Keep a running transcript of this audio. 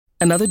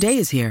Another day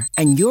is here,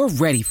 and you're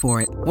ready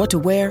for it. What to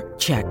wear?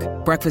 Check.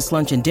 Breakfast,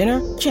 lunch, and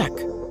dinner? Check.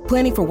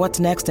 Planning for what's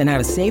next and how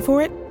to save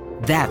for it?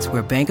 That's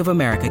where Bank of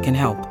America can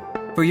help.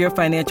 For your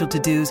financial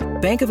to-dos,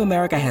 Bank of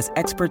America has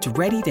experts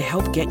ready to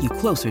help get you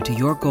closer to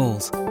your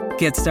goals.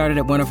 Get started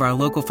at one of our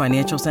local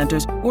financial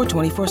centers or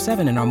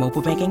 24/7 in our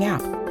mobile banking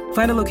app.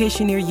 Find a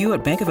location near you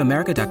at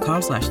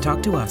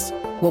bankofamerica.com/talktous.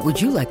 What would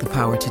you like the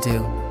power to do?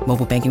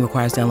 Mobile banking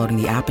requires downloading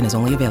the app and is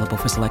only available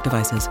for select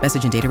devices.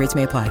 Message and data rates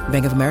may apply.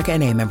 Bank of America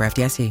N.A., member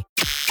FDIC.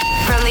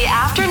 From the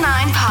After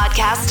 9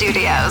 podcast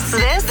studios,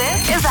 this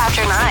is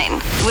After 9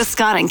 with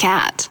Scott and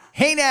Kat.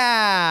 Hey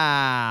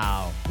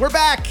now, we're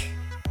back.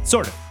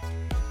 Sort of.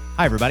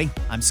 Hi, everybody.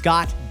 I'm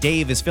Scott.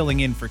 Dave is filling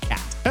in for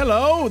Kat.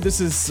 Hello.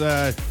 This is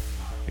a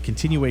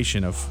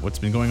continuation of what's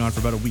been going on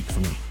for about a week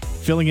for me.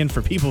 Filling in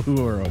for people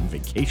who are on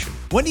vacation.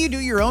 When do you do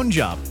your own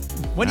job?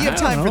 When do you have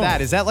time for that?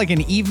 Is that like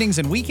an evenings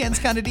and weekends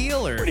kind of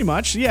deal? Or Pretty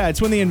much. Yeah,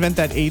 it's when they invent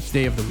that 8th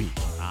day of the week.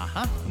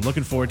 Uh-huh. I'm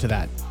looking forward to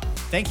that.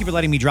 Thank you for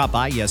letting me drop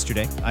by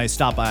yesterday. I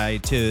stopped by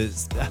to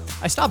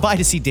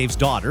see Dave's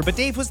daughter, but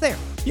Dave was there.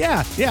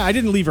 Yeah, I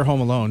didn't leave her home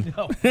alone.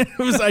 No.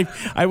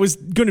 I was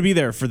going to be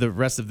there for the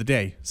rest of the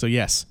day. So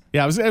yes.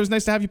 Yeah, it was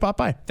nice to have you pop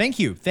by. Thank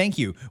you.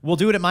 We'll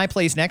do it at my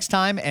place next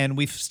time, and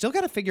we've still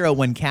got to figure out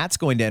when Kat's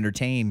going to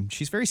entertain.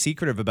 She's very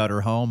secretive about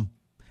her home.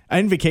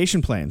 And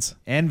vacation plans.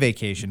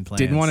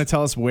 Didn't want to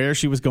tell us where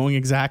she was going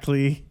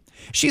exactly.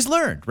 She's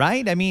learned,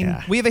 right? I mean,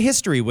 We have a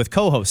history with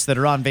co-hosts that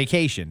are on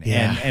vacation.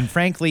 Yeah. And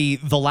frankly,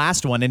 the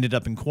last one ended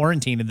up in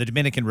quarantine in the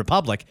Dominican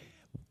Republic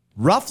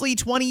roughly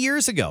 20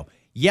 years ago.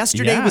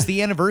 Yesterday was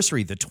the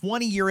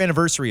 20-year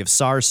anniversary of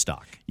SARS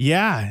stock.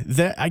 Yeah,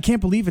 I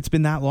can't believe it's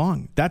been that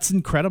long. That's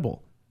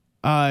incredible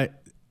that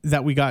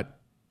we got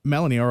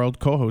Melanie, our old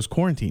co-host,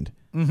 quarantined.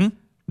 Mm-hmm.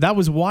 That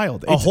was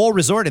wild. A whole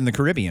resort in the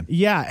Caribbean.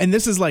 Yeah, and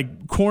this is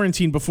like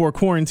quarantine before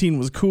quarantine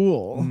was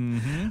cool.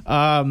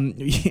 Mm-hmm.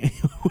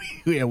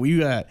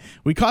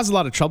 We caused a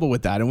lot of trouble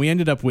with that, and we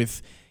ended up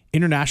with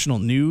international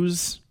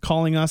news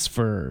calling us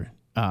for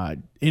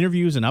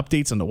interviews and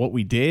updates on what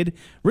we did.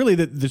 Really,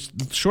 the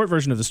short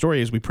version of the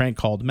story is we prank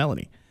called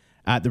Melanie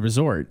at the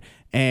resort,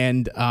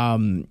 and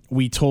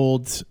we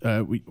told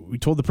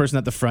the person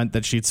at the front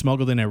that she had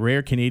smuggled in a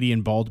rare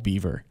Canadian bald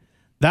beaver.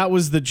 That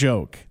was the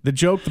joke. The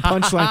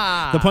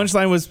punchline. The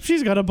punchline was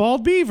she's got a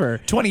bald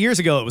beaver. 20 years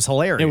ago, it was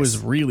hilarious. It was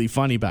really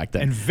funny back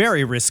then. And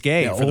very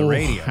risque for the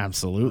radio.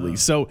 Absolutely.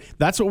 So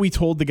that's what we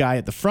told the guy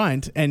at the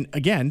front. And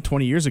again,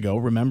 20 years ago,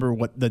 remember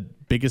what the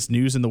biggest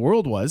news in the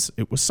world was?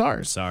 It was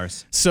SARS.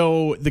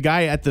 So the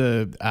guy at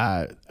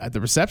the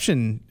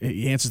reception,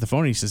 he answers the phone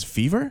and he says,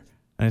 "Fever?"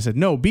 And I said,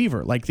 "No,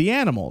 beaver, like the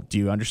animal. Do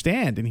you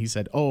understand?" And he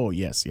said, "Oh,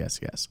 yes.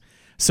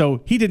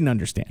 So he didn't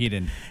understand. He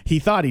didn't. He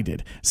thought he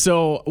did.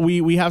 So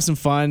we have some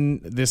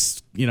fun.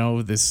 This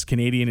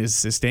Canadian is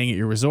staying at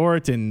your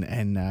resort,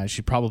 and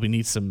she probably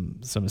needs some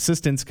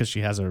assistance because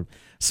she has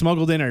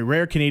smuggled in a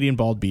rare Canadian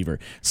bald beaver.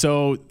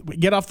 So we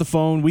get off the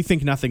phone. We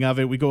think nothing of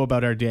it. We go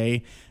about our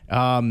day,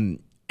 and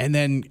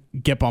then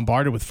get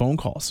bombarded with phone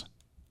calls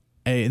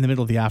in the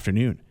middle of the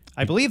afternoon.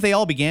 I believe they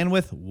all began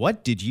with,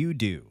 "What did you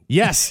do?"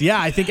 Yes.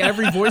 Yeah. I think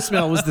every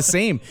voicemail was the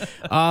same.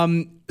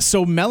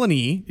 So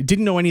Melanie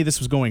didn't know any of this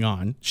was going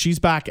on. She's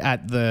back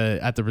at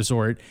the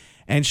resort,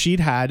 and she'd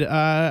had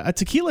a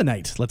tequila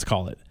night, let's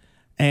call it,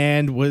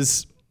 and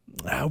was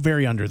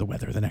very under the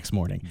weather the next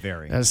morning.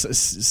 Very.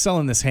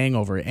 Selling this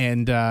hangover.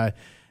 And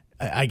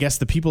I guess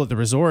the people at the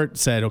resort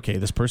said, "Okay,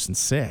 this person's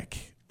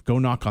sick. Go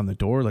knock on the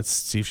door. Let's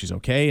see if she's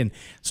okay." And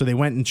so they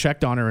went and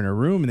checked on her in her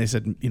room, and they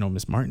said,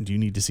 "Miss Martin, do you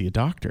need to see a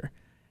doctor?"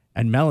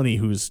 And Melanie,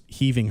 who's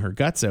heaving her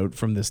guts out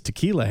from this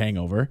tequila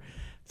hangover,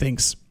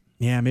 thinks,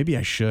 "Yeah, maybe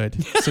I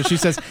should." So she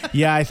says,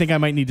 "Yeah, I think I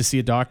might need to see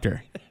a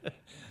doctor."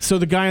 So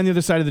the guy on the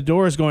other side of the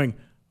door is going,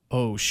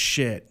 "Oh,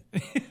 shit.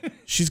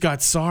 She's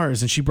got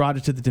SARS, and she brought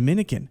it to the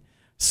Dominican."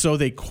 So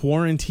they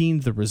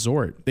quarantined the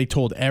resort. They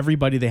told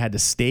everybody they had to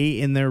stay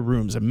in their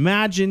rooms.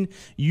 Imagine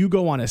you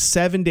go on a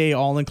 7-day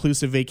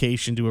all-inclusive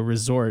vacation to a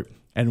resort,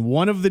 and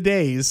one of the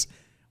days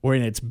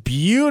wherein it's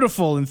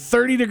beautiful and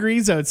 30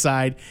 degrees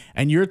outside,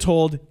 and you're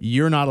told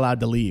you're not allowed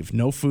to leave.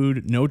 No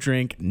food, no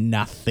drink,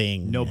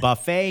 nothing. No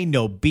buffet,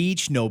 no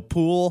beach, no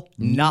pool,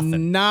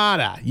 nothing.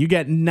 Nada. You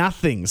get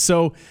nothing.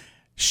 So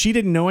she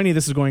didn't know any of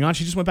this was going on.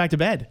 She just went back to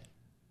bed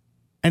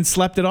and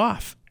slept it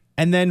off,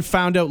 and then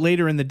found out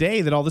later in the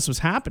day that all this was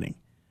happening.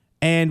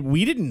 And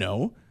we didn't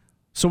know.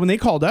 So when they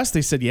called us,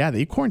 they said,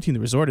 they quarantined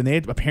the resort, and they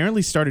had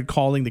apparently started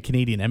calling the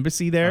Canadian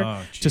embassy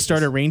there to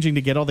start arranging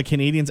to get all the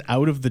Canadians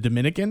out of the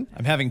Dominican.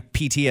 I'm having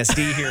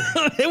PTSD here.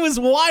 It was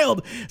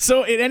wild.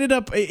 So it ended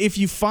up, if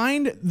you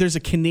find there's a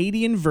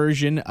Canadian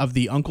version of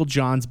the Uncle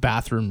John's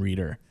bathroom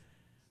reader,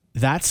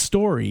 that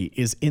story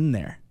is in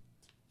there.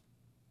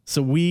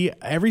 So we,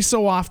 every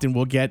so often,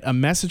 will get a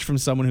message from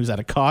someone who's at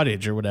a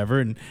cottage or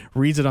whatever and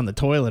reads it on the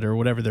toilet or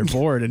whatever, they're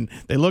bored, and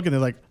they look and they're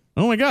like,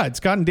 "Oh my God,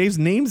 Scott and Dave's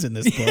name's in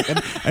this book."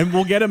 And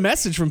we'll get a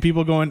message from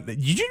people going,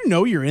 "Did you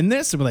know you're in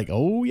this?" And we're like,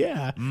 "Oh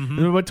yeah."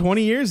 Mm-hmm. About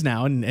 20 years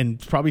now, and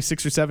probably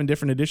 6 or 7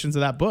 different editions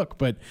of that book.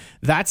 But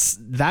that's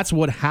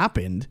what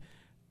happened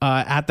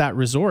at that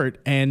resort.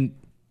 And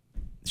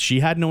She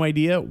had no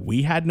idea.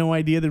 We had no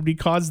idea that we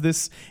caused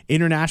this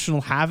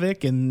international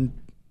havoc, and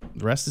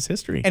the rest is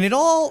history. And it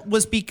all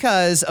was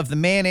because of the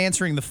man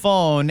answering the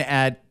phone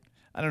at,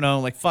 I don't know,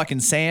 like fucking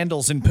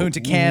Sandals in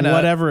Punta Cana.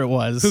 Whatever it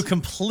was. Who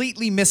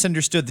completely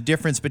misunderstood the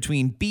difference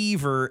between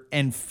beaver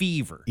and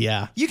fever.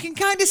 Yeah. You can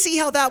kind of see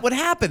how that would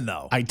happen,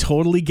 though. I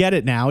totally get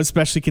it now,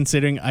 especially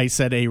considering I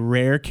said a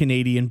rare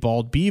Canadian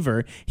bald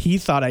beaver. He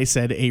thought I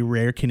said a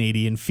rare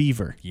Canadian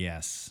fever.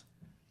 Yes.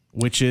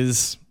 Which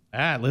is,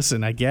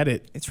 listen, I get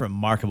it. It's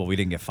remarkable we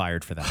didn't get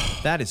fired for that.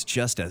 That is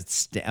just a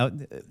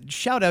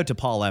shout out to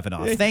Paul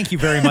Evanoff. Thank you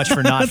very much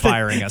for not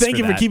firing us. Thank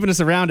you for keeping us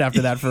around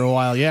after that for a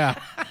while.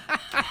 Yeah.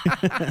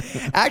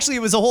 Actually,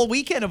 it was a whole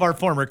weekend of our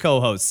former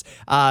co-hosts.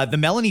 The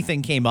Melanie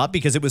thing came up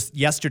because it was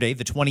yesterday,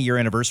 the 20-year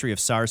anniversary of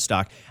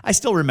SARSstock. I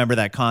still remember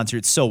that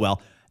concert so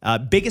well.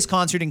 Biggest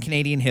concert in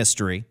Canadian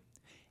history.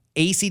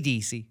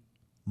 AC/DC,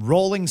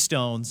 Rolling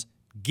Stones,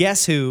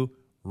 Guess Who,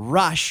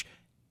 Rush,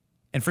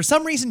 and for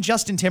some reason,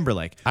 Justin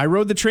Timberlake. I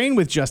rode the train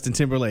with Justin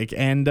Timberlake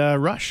and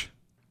Rush.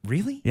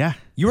 Really? Yeah.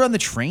 You were on the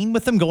train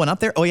with them going up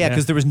there? Oh, yeah,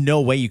 because there was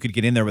no way you could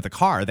get in there with a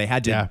car. They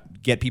had to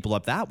get people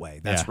up that way.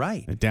 That's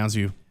right. It downs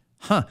you.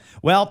 Huh.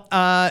 Well,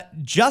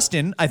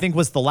 Justin, I think,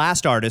 was the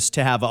last artist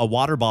to have a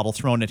water bottle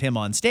thrown at him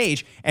on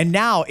stage. And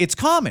now it's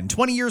common.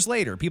 20 years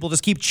later, people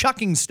just keep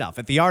chucking stuff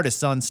at the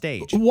artists on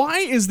stage. Why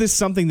is this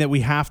something that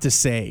we have to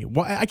say?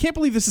 Why, I can't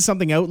believe this is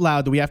something out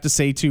loud that we have to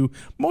say to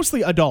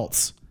mostly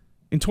adults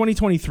in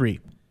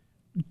 2023.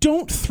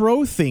 Don't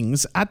throw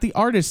things at the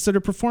artists that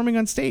are performing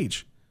on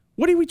stage.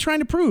 What are we trying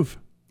to prove?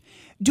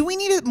 Do we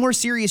need a more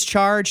serious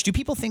charge? Do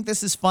people think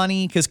this is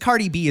funny? Because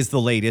Cardi B is the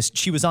latest.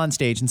 She was on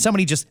stage and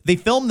they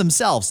filmed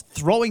themselves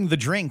throwing the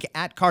drink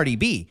at Cardi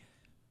B.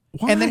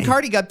 Why? And then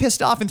Cardi got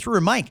pissed off and threw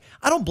her mic.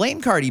 I don't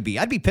blame Cardi B.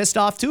 I'd be pissed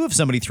off too if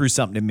somebody threw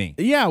something at me.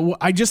 Yeah, well,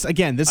 this is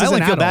I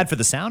only an feel adult. bad for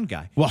the sound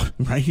guy. Well,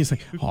 right? He's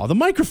like, the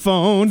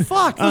microphone.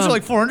 Fuck, those are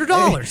like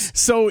 $400.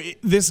 So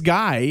this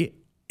guy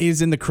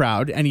is in the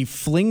crowd and he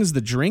flings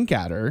the drink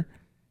at her.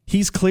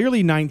 He's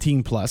clearly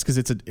 19 plus because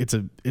it's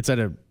at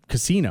a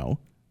casino.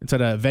 It's at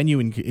a venue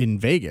in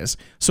Vegas.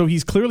 So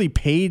he's clearly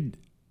paid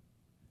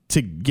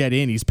to get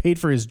in. He's paid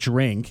for his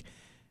drink.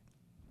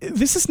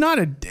 It's not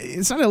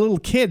a little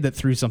kid that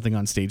threw something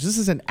on stage. This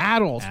is an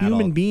adult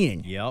human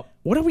being. Yep.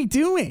 What are we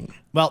doing?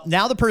 Well,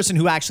 now the person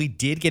who actually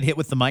did get hit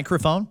with the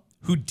microphone,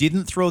 who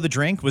didn't throw the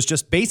drink, was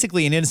just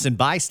basically an innocent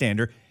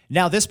bystander.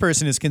 Now this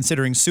person is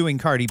considering suing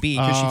Cardi B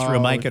because she threw a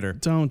mic at her.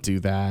 Don't do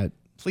that.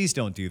 Please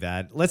don't do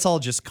that. Let's all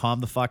just calm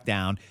the fuck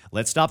down.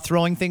 Let's stop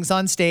throwing things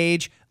on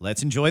stage.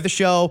 Let's enjoy the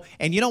show.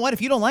 And you know what?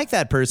 If you don't like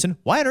that person,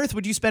 why on earth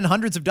would you spend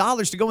hundreds of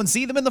dollars to go and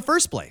see them in the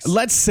first place?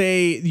 Let's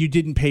say you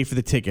didn't pay for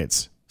the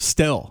tickets.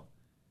 Still,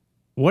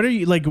 what are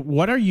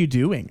you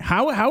doing?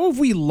 How have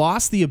we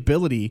lost the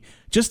ability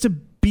just to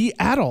be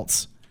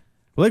adults?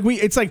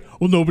 It's like,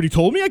 well, nobody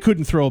told me I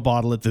couldn't throw a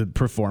bottle at the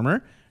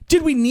performer.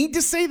 Did we need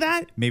to say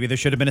that? Maybe there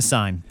should have been a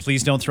sign.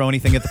 Please don't throw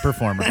anything at the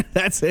performer.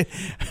 That's it.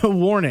 A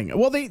warning.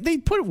 Well, they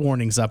put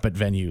warnings up at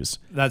venues.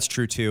 That's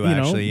true too,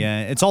 actually.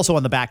 Yeah. It's also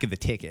on the back of the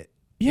ticket.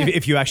 Yeah.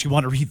 If you actually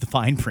want to read the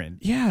fine print.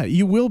 Yeah,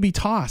 you will be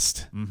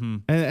tossed. Mm-hmm.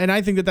 And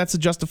I think that's a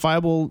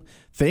justifiable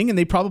thing, and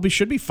they probably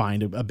should be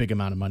fined a big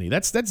amount of money.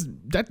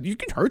 That you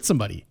can hurt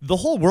somebody. The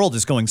whole world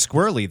is going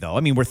squirrely, though.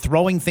 I mean, we're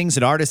throwing things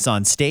at artists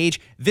on stage.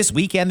 This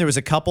weekend, there was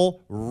a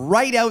couple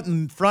right out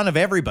in front of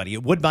everybody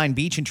at Woodbine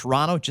Beach in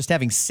Toronto just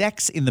having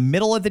sex in the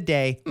middle of the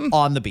day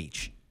on the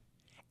beach.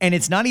 And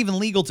it's not even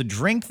legal to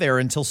drink there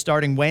until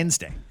starting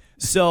Wednesday.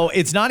 So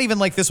it's not even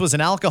like this was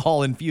an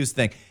alcohol-infused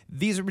thing.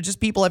 These are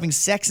just people having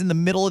sex in the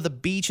middle of the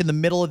beach in the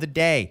middle of the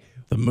day.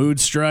 The mood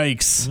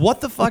strikes.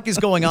 What the fuck is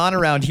going on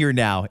around here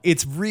now?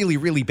 It's really,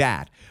 really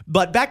bad.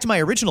 But back to my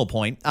original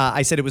point,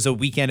 I said it was a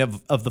weekend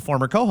of the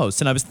former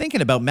co-hosts, and I was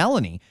thinking about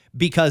Melanie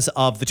because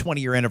of the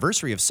 20-year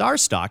anniversary of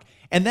SARSstock,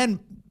 and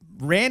then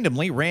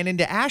randomly ran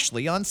into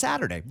Ashley on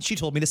Saturday. She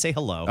told me to say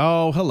hello.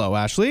 Oh, hello,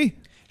 Ashley.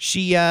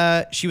 She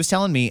was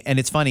telling me, and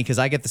it's funny because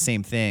I get the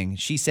same thing.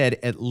 She said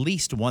at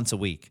least once a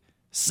week,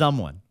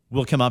 someone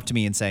will come up to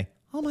me and say,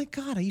 oh my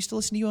God, I used to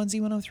listen to you on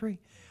Z103.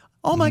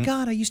 Oh my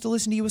God, I used to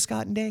listen to you with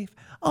Scott and Dave.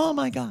 Oh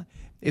my God.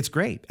 It's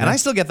great. And I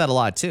still get that a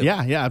lot too.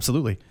 Yeah,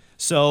 absolutely.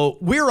 So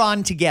we're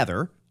on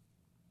together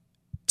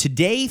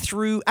today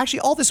through, actually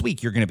all this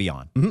week you're going to be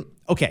on. Mm-hmm.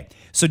 Okay.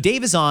 So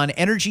Dave is on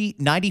Energy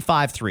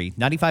 95.3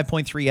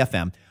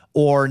 FM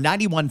or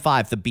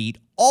 91.5 The Beat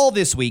all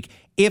this week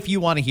if you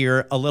want to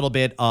hear a little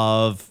bit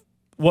of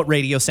what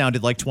radio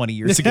sounded like 20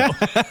 years ago.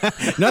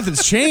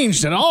 Nothing's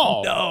changed at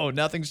all. No,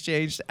 nothing's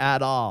changed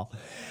at all.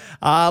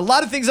 A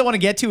lot of things I want to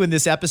get to in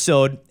this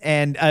episode,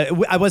 and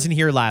I wasn't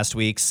here last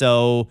week,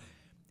 so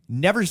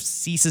never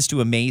ceases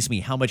to amaze me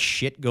how much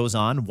shit goes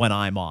on when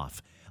I'm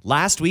off.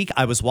 Last week,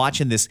 I was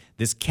watching this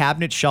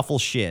cabinet shuffle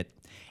shit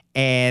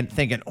and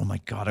thinking, oh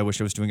my God, I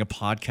wish I was doing a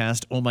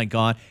podcast. Oh my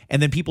God.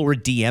 And then people were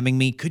DMing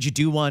me, could you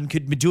do one?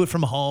 Could we do it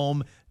from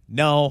home?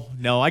 No,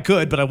 I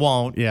could, but I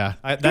won't. Yeah.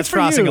 That's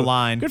crossing a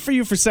line. Good for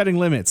you for setting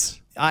limits.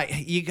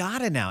 You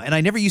gotta now. And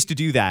I never used to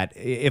do that.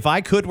 If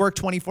I could work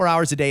 24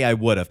 hours a day, I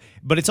would have.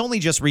 But it's only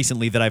just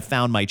recently that I've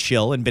found my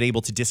chill and been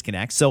able to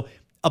disconnect. So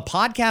a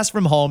podcast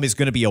from home is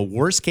going to be a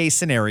worst case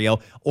scenario.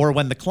 Or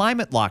when the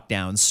climate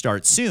lockdowns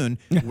start soon,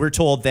 we're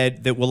told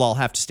that we'll all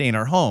have to stay in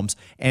our homes.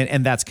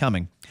 And that's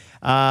coming.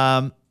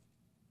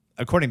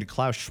 According to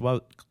Klaus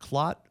Schwab,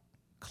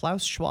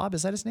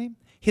 is that his name?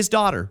 His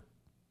daughter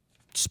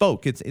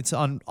spoke. It's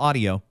on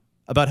audio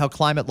about how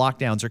climate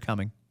lockdowns are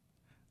coming.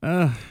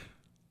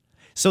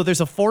 So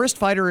there's a forest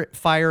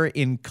fire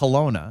in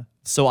Kelowna.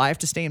 So I have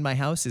to stay in my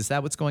house. Is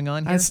that what's going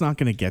on here? It's not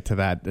going to get to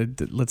that.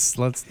 Let's.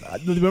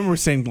 Remember, we're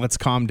saying let's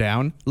calm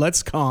down.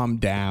 Let's calm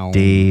down.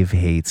 Dave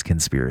hates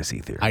conspiracy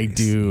theories. I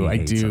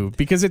do,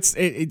 because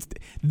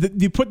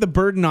you put the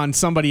burden on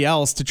somebody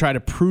else to try to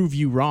prove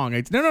you wrong.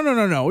 It's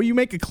no. You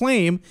make a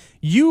claim,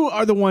 you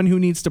are the one who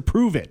needs to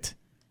prove it.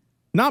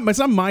 It's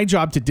not my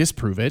job to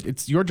disprove it.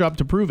 It's your job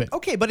to prove it.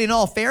 Okay, but in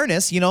all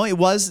fairness, it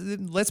was,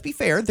 let's be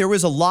fair, there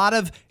was a lot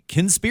of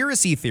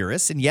conspiracy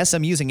theorists, and yes,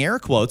 I'm using air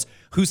quotes,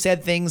 who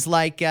said things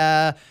like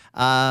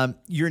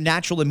your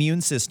natural immune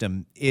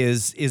system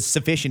is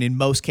sufficient in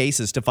most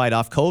cases to fight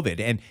off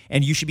COVID,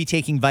 and you should be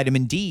taking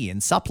vitamin D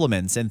and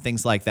supplements and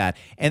things like that.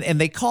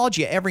 And they called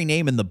you every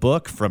name in the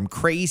book, from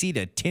crazy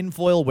to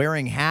tinfoil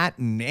wearing hat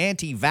and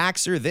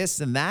anti-vaxxer,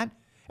 this and that.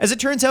 As it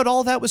turns out,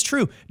 all of that was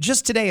true.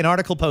 Just today, an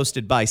article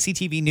posted by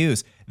CTV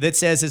News that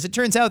says, as it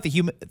turns out,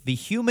 the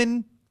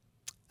human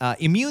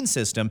immune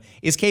system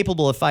is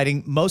capable of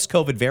fighting most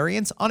COVID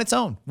variants on its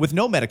own with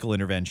no medical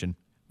intervention.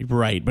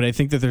 Right, but I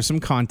think that there's some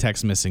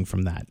context missing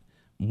from that.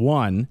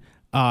 One,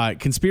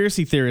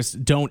 conspiracy theorists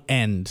don't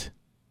end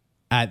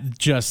at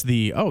just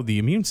the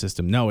immune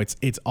system. No,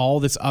 it's all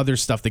this other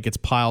stuff that gets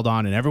piled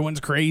on, and everyone's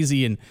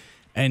crazy,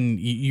 and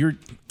you're.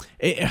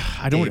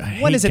 I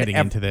hate getting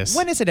into this.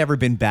 When has it ever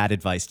been bad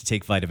advice to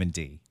take vitamin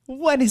D?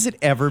 When has it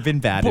ever been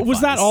bad advice?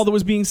 Was that all that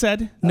was being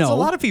said? No. A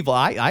lot of people.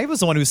 I was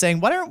the one who was saying,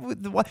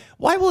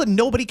 why will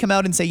nobody come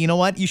out and say, you know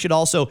what? You should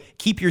also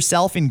keep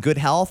yourself in good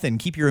health and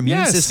keep your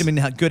immune system in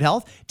good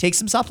health. Take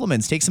some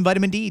supplements. Take some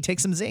vitamin D.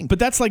 Take some zinc. But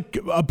that's like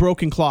a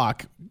broken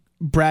clock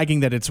bragging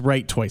that it's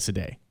right twice a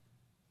day.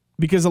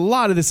 Because a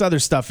lot of this other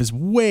stuff is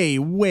way,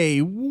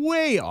 way,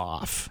 way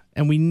off.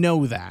 And we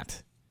know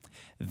that.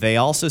 They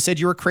also said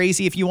you were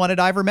crazy if you wanted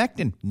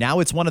ivermectin. Now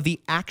it's one of the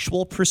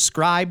actual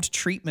prescribed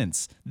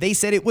treatments. They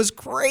said it was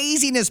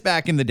craziness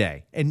back in the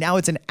day, and now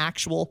it's an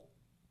actual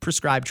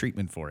prescribed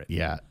treatment for it.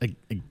 Yeah.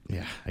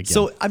 Again.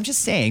 So I'm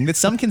just saying that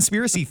some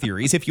conspiracy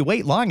theories, if you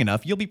wait long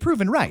enough, you'll be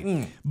proven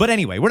right. But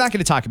anyway, we're not going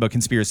to talk about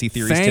conspiracy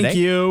theories today. Thank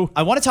you.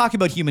 I want to talk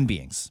about human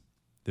beings.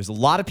 There's a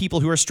lot of people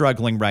who are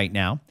struggling right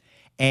now.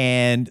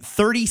 And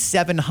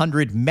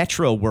 3,700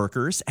 Metro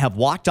workers have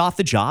walked off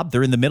the job.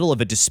 They're in the middle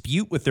of a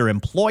dispute with their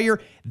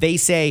employer. They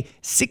say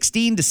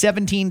 $16 to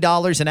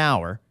 $17 an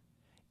hour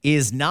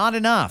is not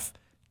enough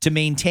to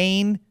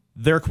maintain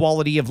their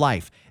quality of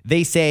life.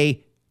 They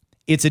say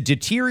it's a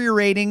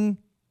deteriorating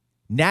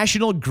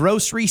national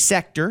grocery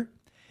sector.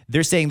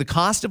 They're saying the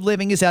cost of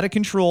living is out of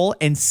control,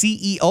 and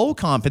CEO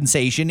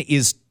compensation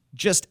is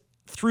just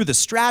through the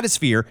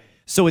stratosphere.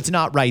 So it's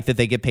not right that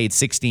they get paid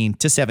 $16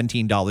 to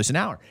 $17 an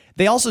hour.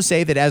 They also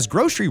say that as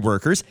grocery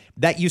workers,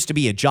 that used to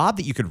be a job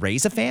that you could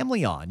raise a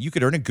family on. You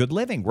could earn a good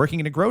living working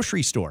in a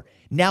grocery store.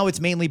 Now it's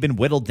mainly been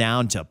whittled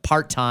down to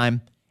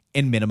part-time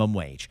and minimum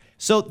wage.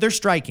 So they're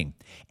striking.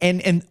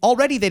 And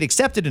already they'd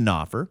accepted an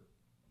offer.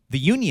 The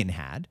union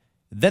had.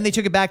 Then they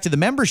took it back to the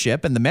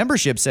membership, and the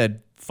membership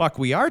said, fuck,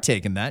 we are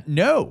taking that.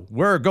 No,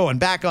 we're going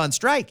back on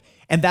strike.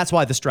 And that's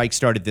why the strike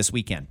started this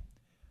weekend.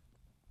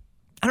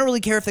 I don't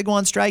really care if they go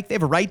on strike. They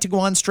have a right to go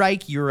on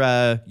strike.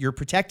 You're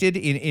protected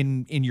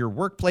in your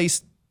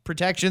workplace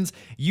protections.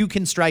 You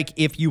can strike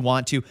if you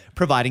want to,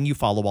 providing you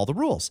follow all the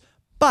rules.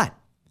 But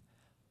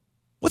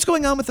what's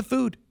going on with the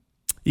food?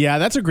 Yeah,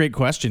 that's a great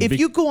question. If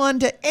you go on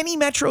to any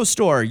Metro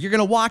store, you're going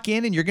to walk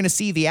in and you're going to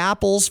see the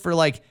apples for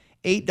like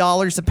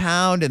 $8 a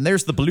pound, and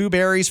there's the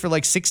blueberries for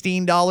like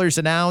 $16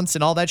 an ounce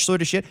and all that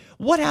sort of shit.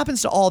 What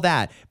happens to all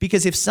that?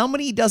 Because if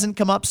somebody doesn't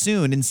come up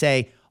soon and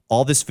say,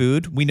 all this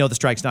food, we know the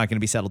strike's not going to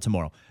be settled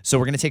tomorrow. So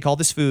we're going to take all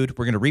this food,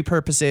 we're going to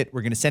repurpose it,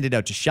 we're going to send it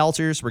out to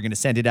shelters, we're going to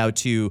send it out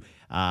to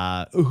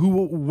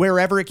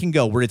wherever it can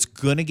go, where it's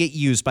going to get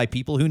used by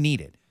people who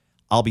need it.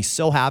 I'll be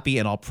so happy,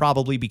 and I'll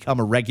probably become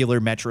a regular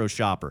Metro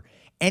shopper.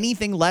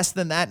 Anything less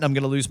than that, and I'm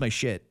going to lose my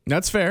shit.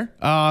 That's fair.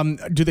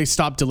 Do they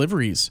stop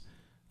deliveries?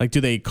 Like,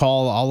 do they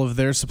call all of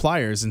their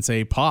suppliers and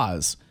say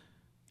pause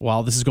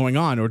while this is going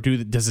on, or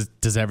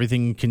does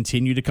everything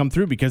continue to come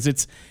through? Because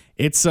it's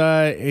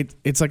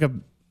like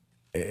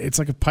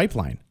a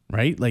pipeline,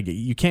 right? Like,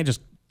 you can't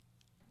just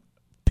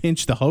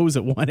pinch the hose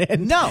at one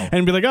end. No.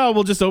 And be like, oh,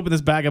 we'll just open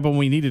this back up when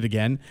we need it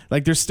again.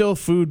 Like, there's still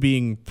food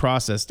being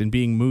processed and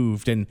being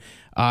moved, and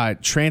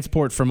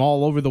transport from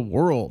all over the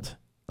world.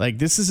 Like,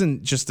 this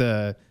isn't just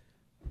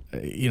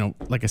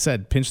like I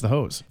said, pinch the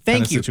hose.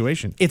 Thank you.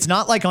 Situation. It's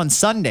not like on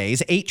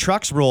Sundays, 8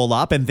 trucks roll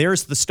up and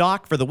there's the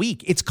stock for the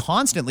week. It's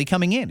constantly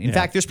coming in. In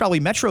fact, there's probably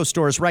Metro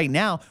stores right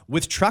now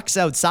with trucks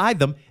outside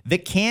them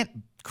that can't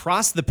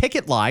cross the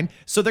picket line,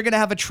 so they're going to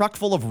have a truck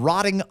full of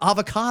rotting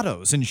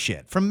avocados and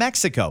shit from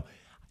Mexico.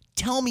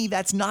 Tell me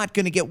that's not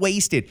going to get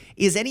wasted.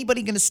 Is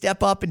anybody going to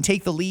step up and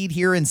take the lead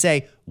here and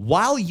say,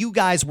 while you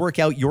guys work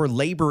out your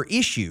labor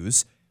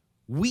issues,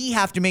 we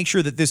have to make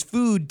sure that this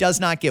food does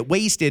not get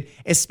wasted,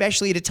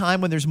 especially at a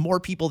time when there's more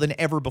people than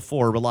ever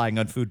before relying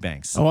on food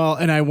banks? Well,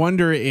 and I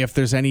wonder if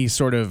there's any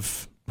sort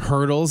of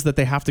hurdles that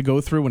they have to go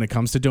through when it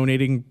comes to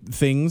donating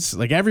things.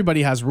 Like,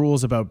 everybody has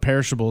rules about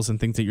perishables and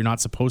things that you're not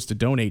supposed to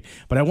donate.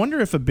 But I wonder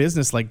if a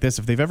business like this,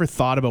 if they've ever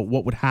thought about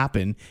what would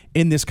happen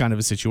in this kind of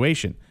a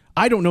situation.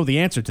 I don't know the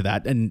answer to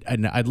that, and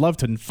I'd love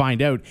to find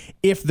out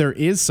if there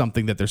is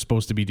something that they're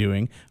supposed to be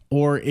doing,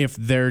 or if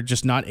they're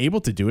just not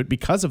able to do it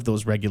because of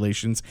those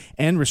regulations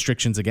and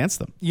restrictions against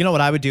them. You know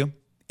what I would do?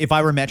 If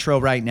I were Metro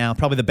right now,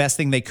 probably the best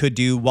thing they could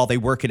do while they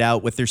work it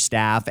out with their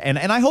staff, and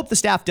I hope the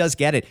staff does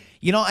get it.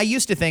 You know, I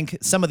used to think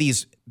some of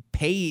these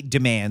pay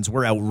demands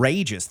were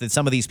outrageous that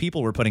some of these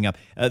people were putting up.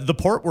 The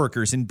port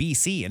workers in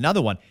BC,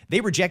 another one,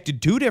 they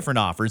rejected 2 different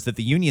offers that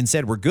the union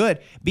said were good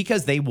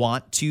because they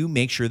want to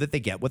make sure that they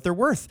get what they're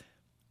worth.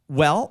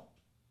 Well,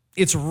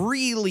 it's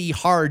really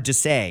hard to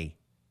say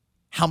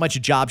how much a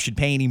job should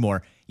pay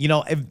anymore. You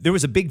know, there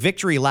was a big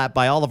victory lap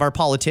by all of our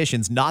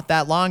politicians not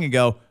that long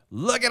ago.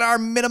 Look at our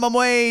minimum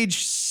wage,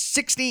 is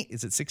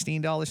it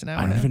 $16 an hour?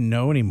 I don't even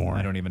know anymore.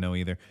 I don't even know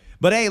either.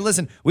 But hey,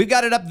 listen, we've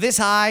got it up this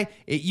high.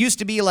 It used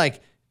to be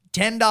like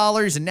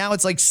 $10 and now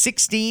it's like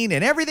 $16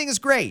 and everything is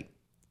great.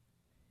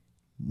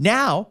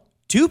 Now,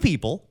 2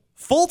 people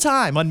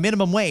full-time on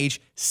minimum wage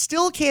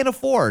still can't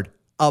afford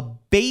a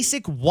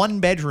basic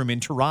 1-bedroom in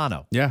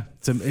Toronto. Yeah,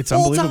 it's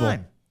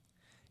unbelievable.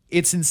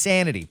 It's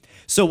insanity.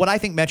 So what I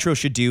think Metro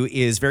should do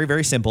is very,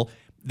 very simple.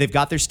 They've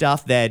got their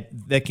stuff that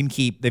can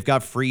keep. They've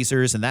got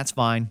freezers, and that's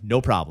fine.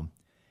 No problem.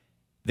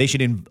 They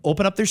should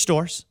open up their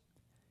stores.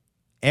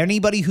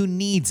 Anybody who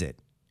needs it,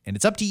 and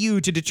it's up to you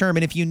to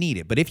determine if you need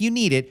it, but if you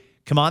need it,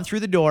 come on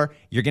through the door.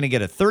 You're going to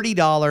get a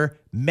 $30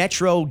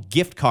 Metro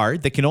gift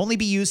card that can only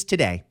be used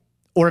today.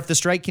 Or if the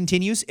strike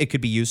continues, it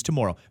could be used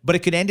tomorrow. But it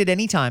could end at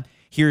any time.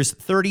 Here's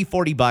 $30,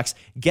 $40.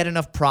 Get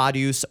enough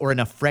produce or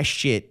enough fresh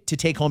shit to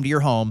take home to your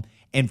home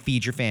and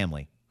feed your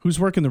family. Who's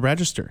working the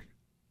register?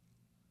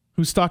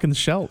 Who's stocking the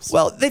shelves?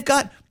 Well, they've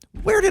got...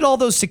 Where did all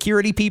those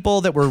security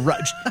people that were...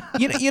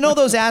 you know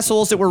those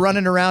assholes that were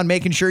running around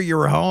making sure you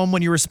were home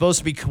when you were supposed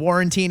to be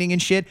quarantining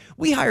and shit?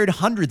 We hired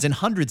hundreds and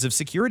hundreds of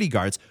security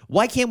guards.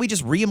 Why can't we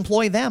just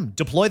re-employ them?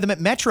 Deploy them at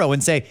Metro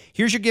and say,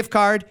 here's your gift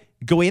card.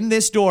 Go in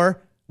this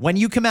door. When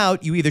you come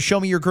out, you either show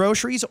me your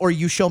groceries or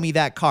you show me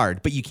that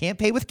card. But you can't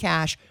pay with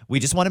cash. We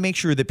just want to make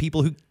sure that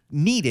people who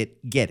need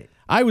it get it.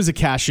 I was a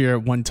cashier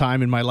at one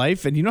time in my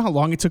life, and you know how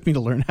long it took me to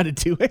learn how to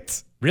do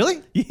it?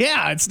 Really?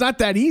 Yeah, it's not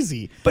that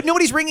easy. But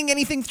nobody's ringing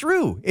anything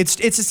through. It's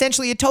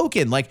essentially a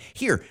token. Like,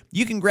 here,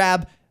 you can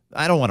grab...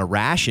 I don't want to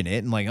ration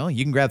it. And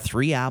you can grab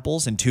 3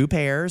 apples and 2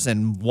 pears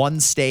and 1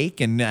 steak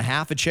and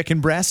half a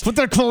chicken breast. Put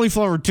that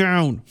cauliflower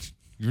down.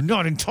 You're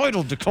not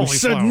entitled to I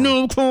cauliflower. said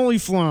no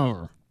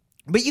cauliflower.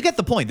 But you get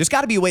the point. There's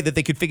got to be a way that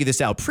they could figure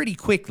this out pretty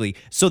quickly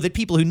so that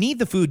people who need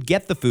the food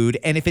get the food.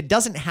 And if it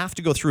doesn't have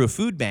to go through a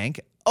food bank,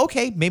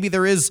 okay, maybe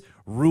there is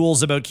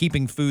rules about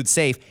keeping food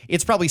safe.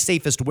 It's probably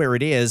safest where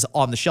it is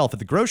on the shelf at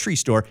the grocery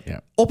store.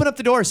 Yeah. Open up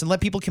the doors and let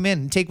people come in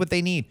and take what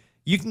they need.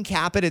 You can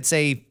cap it at,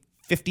 say,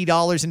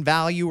 $50 in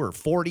value or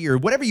 $40 or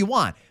whatever you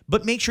want,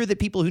 but make sure that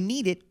people who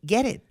need it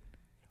get it.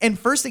 And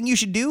first thing you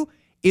should do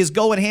is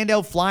go and hand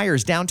out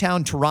flyers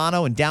downtown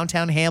Toronto and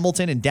downtown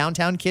Hamilton and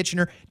downtown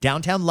Kitchener,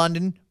 downtown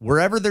London,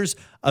 wherever there's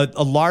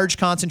a large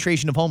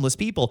concentration of homeless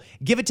people.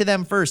 Give it to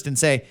them first and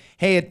say,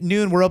 hey, at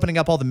noon, we're opening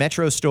up all the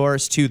Metro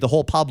stores to the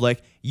whole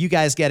public. You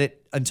guys get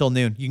it until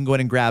noon. You can go in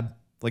and grab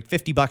like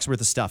 $50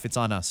 worth of stuff. It's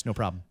on us. No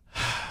problem.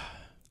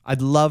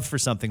 I'd love for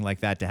something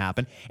like that to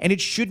happen. And it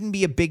shouldn't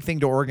be a big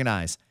thing to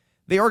organize.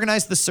 They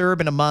organized the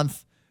CERB in a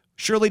month.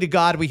 Surely to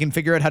God, we can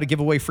figure out how to give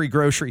away free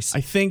groceries.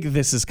 I think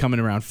this is coming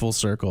around full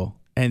circle.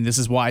 And this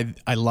is why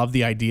I love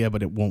the idea,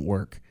 but it won't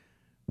work.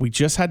 We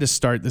just had to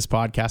start this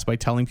podcast by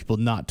telling people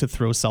not to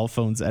throw cell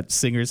phones at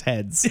singers'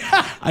 heads.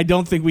 I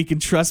don't think we can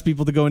trust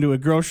people to go into a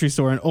grocery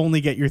store and only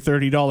get your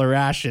 $30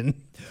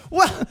 ration.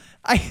 Well,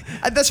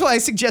 that's why I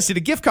suggested a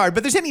gift card,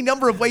 but there's any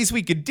number of ways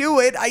we could do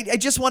it. I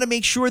just want to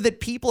make sure that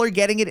people are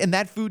getting it and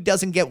that food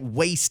doesn't get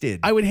wasted.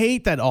 I would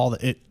hate that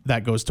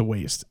that goes to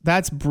waste.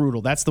 That's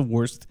brutal. That's the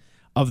worst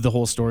of the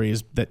whole story,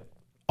 is that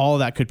all of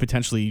that could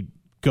potentially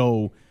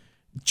go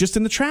just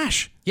in the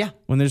trash. Yeah.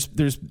 When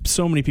there's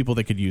so many people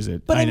that could use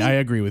it. But I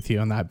agree with you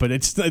on that. But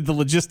it's the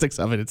logistics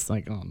of it. It's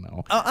like, oh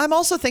no. I'm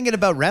also thinking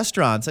about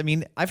restaurants. I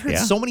mean, I've heard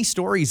so many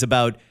stories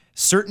about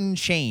certain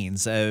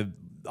chains.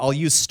 I'll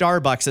use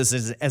Starbucks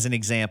as an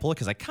example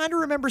because I kind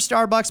of remember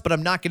Starbucks, but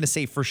I'm not going to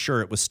say for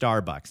sure it was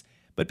Starbucks.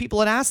 But people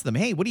had asked them,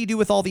 hey, what do you do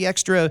with all the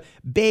extra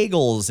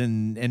bagels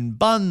and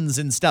buns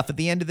and stuff at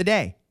the end of the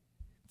day?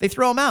 They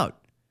throw them out.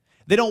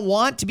 They don't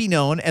want to be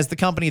known as the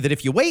company that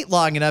if you wait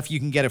long enough, you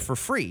can get it for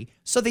free.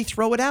 So they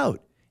throw it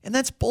out. And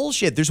that's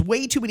bullshit. There's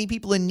way too many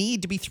people in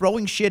need to be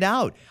throwing shit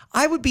out.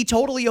 I would be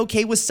totally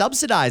okay with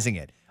subsidizing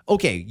it.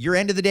 okay, your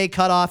end of the day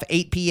cutoff,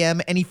 8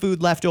 p.m., any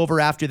food left over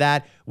after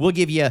that, we'll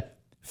give you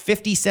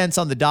 50 cents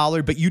on the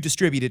dollar, but you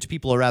distribute it to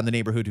people around the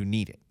neighborhood who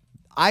need it.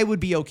 I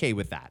would be okay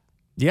with that.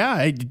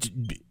 Yeah,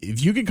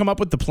 if you can come up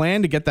with the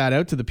plan to get that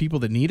out to the people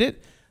that need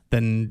it,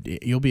 then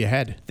you'll be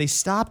ahead. They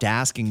stopped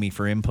asking me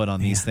for input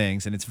on these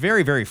things, and it's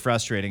very, very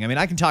frustrating. I mean,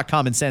 I can talk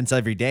common sense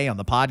every day on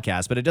the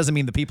podcast, but it doesn't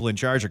mean the people in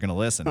charge are going to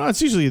listen. No,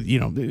 it's usually,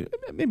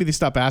 maybe they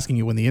stop asking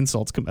you when the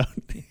insults come out.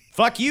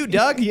 Fuck you,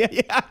 Doug.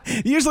 Yeah.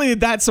 Usually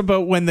that's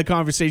about when the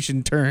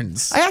conversation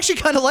turns. I actually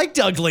kind of like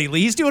Doug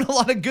lately. He's doing a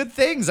lot of good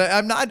things.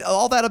 I'm not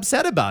all that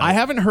upset about it. I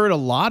haven't heard a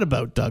lot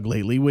about Doug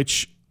lately,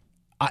 which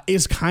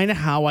is kind of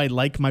how I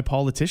like my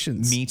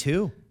politicians. Me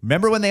too.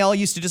 Remember when they all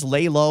used to just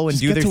lay low and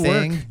do their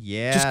thing?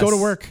 Yeah. Just go to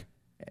work.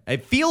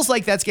 It feels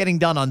like that's getting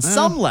done on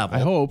some level. I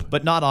hope.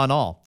 But not on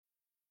all.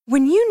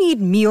 When you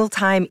need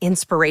mealtime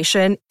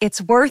inspiration,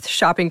 it's worth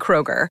shopping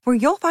Kroger, where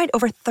you'll find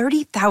over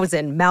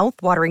 30,000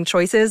 mouth-watering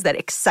choices that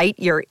excite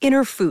your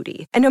inner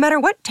foodie. And no matter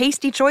what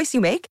tasty choice you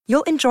make,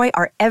 you'll enjoy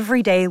our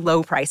everyday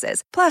low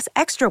prices, plus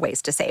extra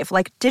ways to save,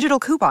 like digital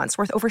coupons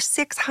worth over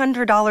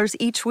 $600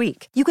 each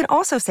week. You can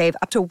also save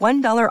up to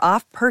 $1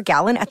 off per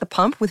gallon at the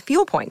pump with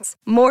fuel points.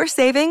 More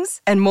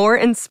savings and more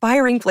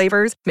inspiring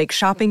flavors make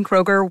shopping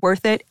Kroger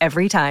worth it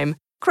every time.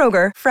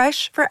 Kroger,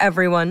 fresh for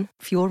everyone.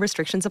 Fuel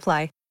restrictions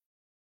apply.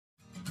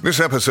 This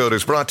episode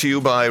is brought to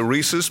you by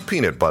Reese's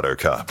Peanut Butter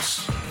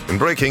Cups. In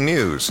breaking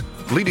news,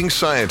 leading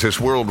scientists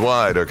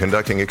worldwide are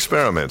conducting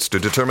experiments to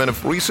determine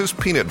if Reese's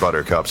Peanut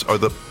Butter Cups are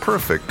the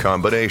perfect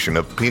combination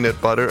of peanut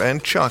butter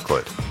and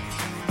chocolate.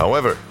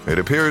 However, it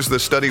appears the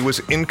study was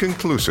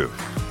inconclusive,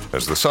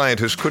 as the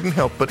scientists couldn't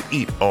help but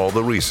eat all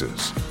the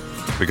Reese's.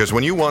 Because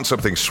when you want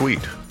something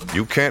sweet,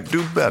 you can't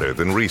do better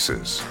than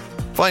Reese's.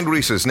 Find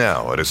Reese's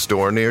now at a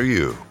store near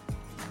you.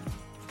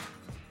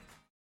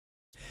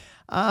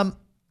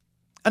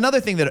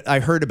 Another thing that I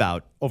heard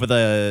about over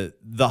the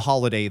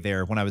holiday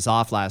there when I was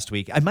off last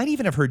week, I might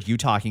even have heard you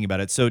talking about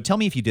it. So tell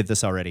me if you did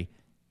this already.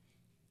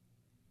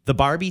 The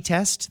Barbie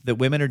test that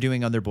women are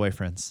doing on their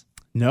boyfriends.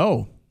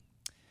 No.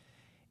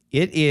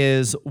 It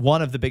is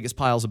one of the biggest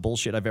piles of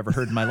bullshit I've ever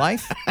heard in my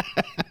life.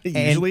 It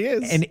usually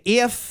is. And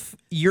if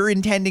you're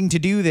intending to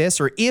do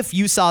this, or if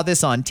you saw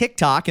this on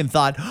TikTok and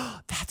thought, oh,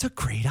 that's a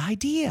great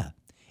idea,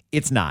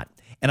 it's not.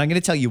 And I'm going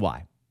to tell you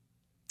why.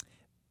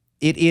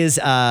 It is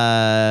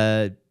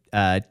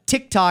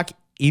TikTok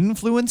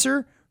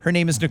influencer. Her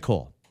name is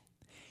Nicole.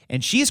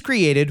 And she's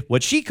created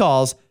what she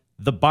calls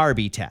the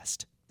Barbie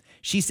test.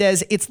 She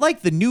says it's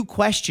like the new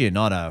question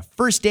on a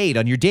first date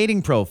on your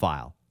dating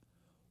profile.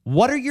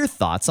 What are your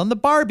thoughts on the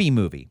Barbie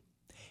movie?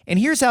 And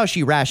here's how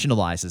she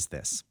rationalizes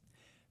this.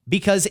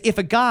 Because if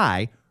a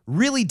guy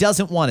really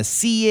doesn't want to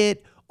see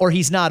it, or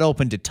he's not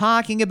open to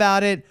talking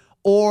about it,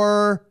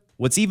 or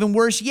what's even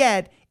worse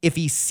yet, if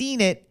he's seen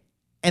it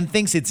and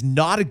thinks it's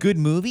not a good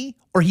movie,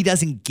 or he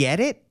doesn't get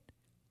it,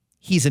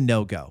 he's a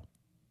no-go.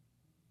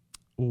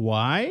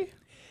 Why?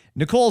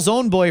 Nicole's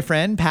own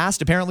boyfriend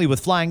passed apparently with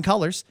flying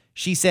colors.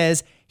 She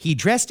says he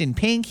dressed in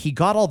pink, he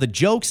got all the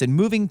jokes and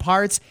moving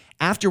parts.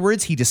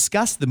 Afterwards, he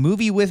discussed the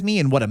movie with me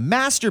and what a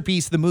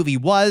masterpiece the movie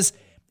was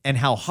and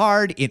how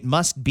hard it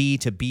must be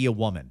to be a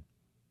woman.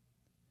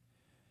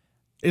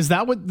 Is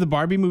that what the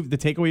Barbie movie, the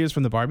takeaway is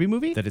from the Barbie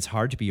movie? That it's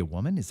hard to be a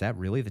woman? Is that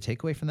really the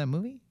takeaway from that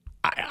movie?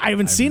 I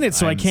haven't seen it,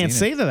 so I can't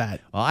say to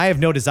that. Well, I have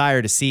no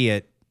desire to see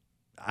it.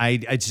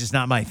 It's just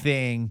not my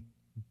thing.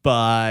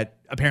 But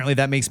apparently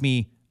that makes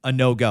me a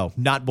no-go,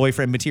 not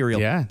boyfriend material.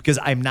 Yeah. Because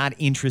I'm not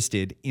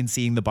interested in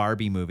seeing the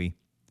Barbie movie.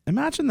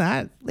 Imagine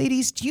that.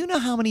 Ladies, do you know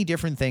how many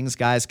different things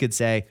guys could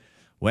say?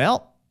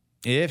 Well,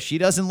 if she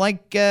doesn't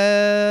like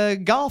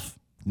golf,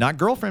 not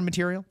girlfriend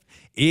material.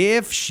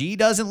 If she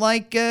doesn't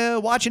like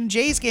watching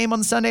Jay's game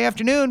on Sunday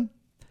afternoon,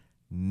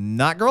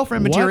 not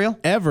girlfriend material.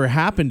 Whatever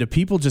happened to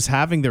people just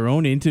having their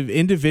own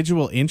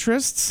individual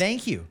interests?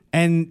 Thank you.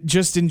 And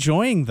just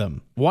enjoying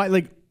them. Why?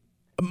 Like,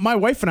 my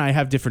wife and I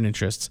have different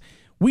interests.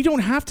 We don't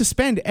have to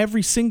spend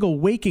every single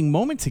waking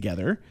moment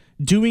together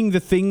doing the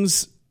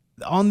things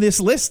on this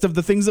list of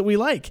the things that we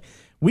like.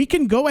 We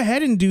can go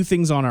ahead and do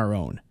things on our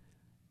own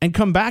and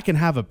come back and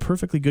have a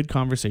perfectly good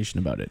conversation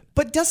about it.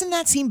 But doesn't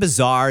that seem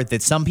bizarre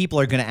that some people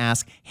are going to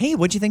ask, hey,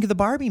 what'd you think of the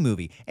Barbie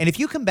movie? And if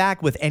you come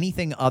back with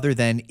anything other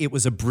than it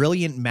was a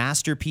brilliant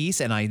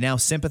masterpiece and I now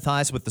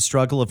sympathize with the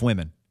struggle of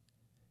women,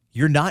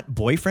 you're not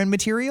boyfriend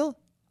material?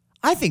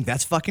 I think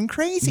that's fucking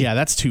crazy. Yeah,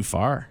 that's too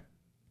far.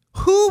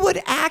 Who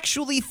would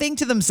actually think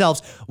to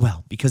themselves,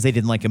 well, because they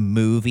didn't like a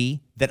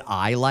movie that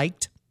I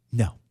liked?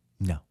 No.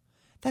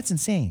 That's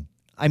insane.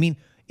 I mean,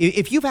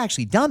 if you've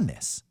actually done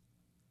this,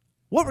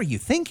 what were you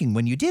thinking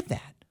when you did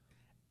that?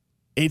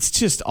 It's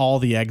just all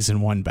the eggs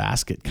in one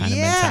basket kind of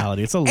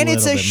mentality. It's a little bit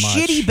much. And it's a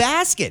shitty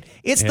basket.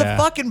 It's the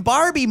fucking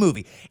Barbie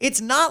movie. It's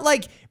not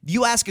like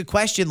you ask a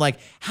question like,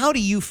 how do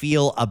you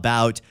feel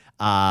about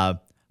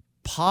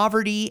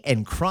poverty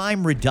and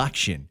crime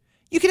reduction?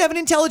 You could have an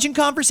intelligent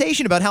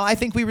conversation about how I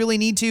think we really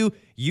need to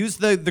use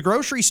the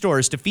grocery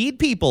stores to feed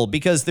people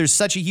because there's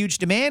such a huge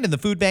demand and the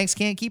food banks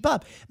can't keep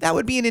up. That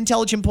would be an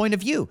intelligent point of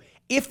view.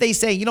 If they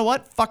say, you know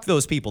what, fuck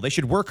those people, they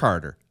should work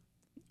harder.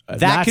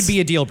 That could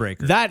be a deal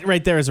breaker. That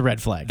right there is a red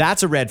flag.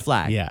 That's a red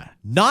flag. Yeah.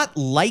 Not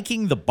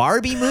liking the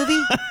Barbie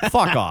movie?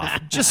 Fuck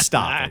off. Just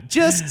stop it.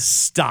 Just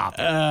stop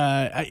it.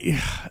 I'm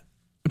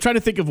trying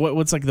to think of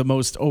what's like the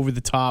most over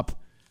the top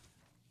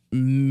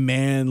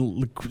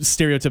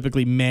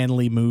stereotypically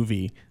manly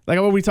movie. Like,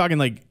 are we talking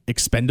like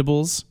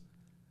Expendables?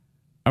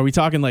 Are we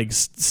talking like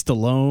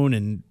Stallone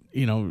and,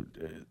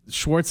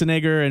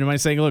 Schwarzenegger? And am I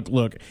saying,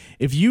 look,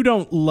 if you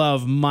don't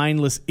love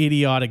mindless,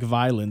 idiotic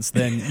violence,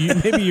 then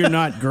maybe you're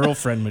not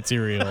girlfriend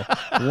material.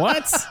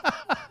 What?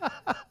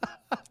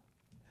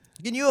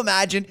 Can you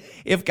imagine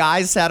if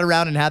guys sat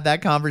around and had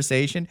that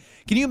conversation?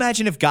 Can you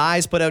imagine if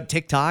guys put out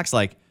TikToks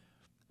like,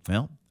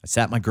 well, I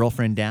sat my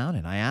girlfriend down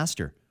and I asked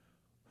her,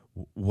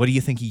 what do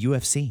you think of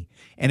UFC?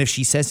 And if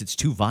she says it's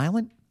too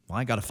violent, well,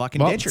 I got to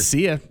fucking ditch her.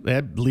 See ya.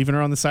 Leaving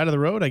her on the side of the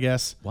road, I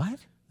guess. What?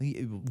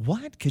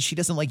 Because she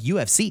doesn't like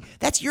UFC.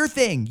 That's your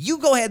thing. You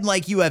go ahead and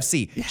like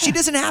UFC. Yeah. She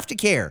doesn't have to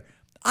care.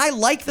 I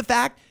like the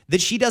fact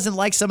that she doesn't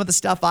like some of the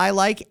stuff I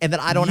like and that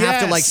I don't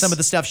have to like some of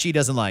the stuff she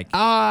doesn't like.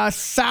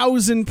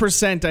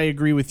 1,000% I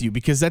agree with you,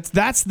 because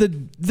that's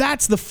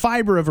the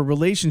fiber of a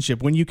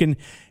relationship, when you can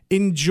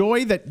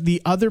enjoy that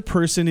the other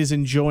person is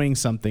enjoying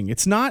something.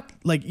 It's not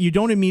like you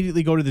don't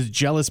immediately go to this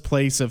jealous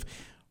place of,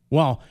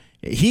 well,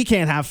 he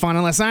can't have fun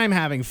unless I'm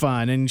having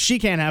fun and she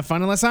can't have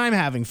fun unless I'm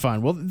having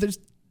fun. Well,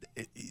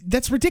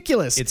 that's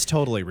ridiculous. It's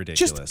totally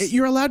ridiculous. Just,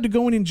 you're allowed to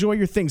go and enjoy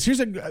your things.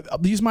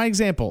 I'll use my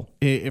example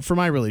for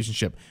my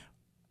relationship.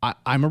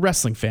 I'm a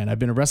wrestling fan. I've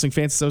been a wrestling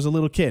fan since I was a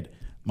little kid.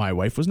 My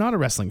wife was not a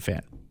wrestling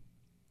fan.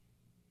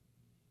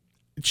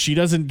 She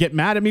doesn't get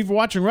mad at me for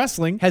watching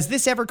wrestling. Has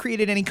this ever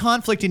created any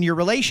conflict in your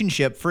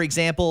relationship? For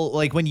example,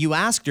 like when you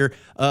asked her,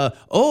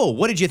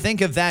 what did you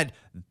think of that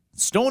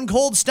Stone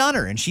Cold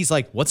Stunner? And she's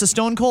like, what's a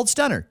Stone Cold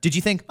Stunner? Did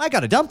you think, I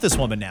got to dump this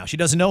woman now? She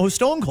doesn't know who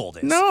Stone Cold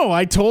is. No,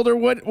 I told her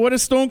what a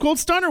Stone Cold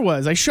Stunner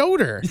was. I showed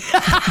her.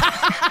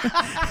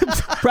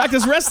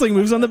 Practice wrestling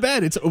moves on the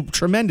bed. It's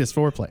tremendous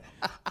foreplay.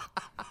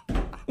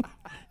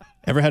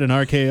 Ever had an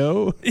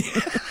RKO?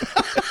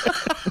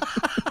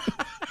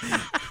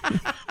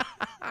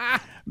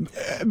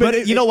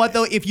 But you know what,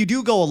 though? If you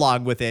do go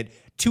along with it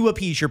to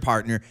appease your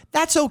partner,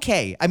 that's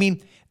okay. I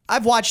mean,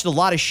 I've watched a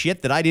lot of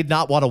shit that I did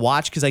not want to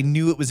watch because I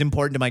knew it was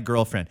important to my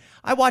girlfriend.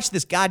 I watched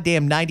this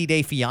goddamn 90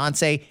 Day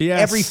Fiancé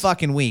every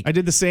fucking week. I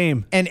did the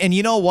same. And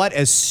you know what?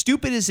 As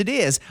stupid as it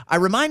is, I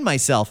remind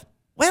myself,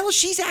 well,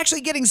 she's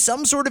actually getting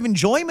some sort of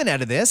enjoyment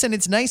out of this, and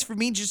it's nice for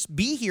me to just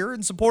be here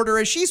and support her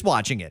as she's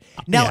watching it.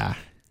 Now,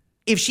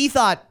 if she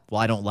thought,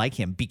 well, I don't like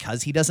him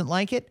because he doesn't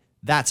like it,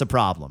 that's a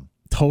problem.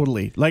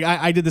 Totally. Like,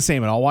 I did the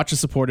same. And I'll watch a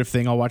supportive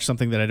thing. I'll watch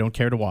something that I don't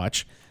care to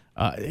watch.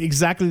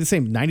 Exactly the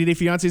same. 90 Day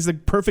Fiancé is the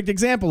perfect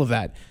example of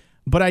that.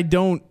 But I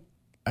don't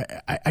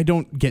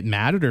get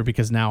mad at her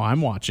because now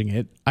I'm watching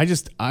it.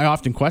 I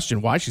often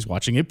question why she's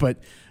watching it, but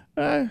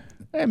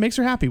it makes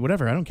her happy.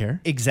 Whatever. I don't care.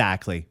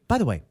 Exactly. By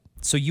the way,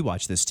 so you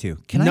watch this too.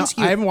 Can I ask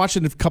you? I haven't watched it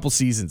in a couple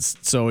seasons.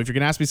 So if you're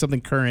going to ask me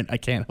something current, I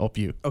can't help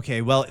you.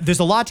 Okay. Well, there's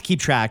a lot to keep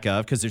track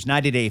of because there's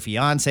 90 Day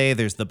Fiancé.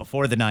 There's the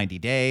Before the 90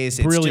 Days.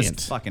 It's Brilliant.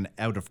 Just fucking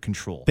out of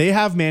control. They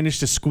have managed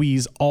to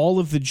squeeze all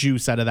of the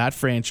juice out of that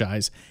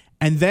franchise.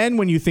 And then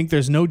when you think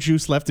there's no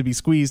juice left to be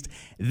squeezed,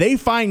 they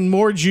find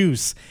more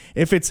juice.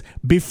 If it's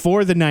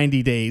before the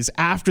 90 days,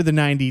 after the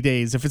 90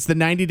 days, if it's the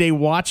 90-day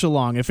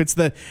watch-along, if it's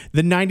the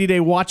 90-day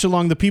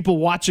watch-along, the people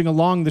watching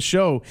along the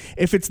show,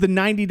 if it's the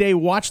 90-day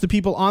watch the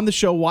people on the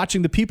show,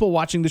 watching the people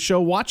watching the show,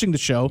 watching the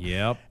show.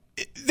 Yep.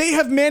 They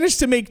have managed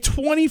to make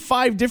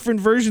 25 different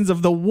versions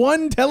of the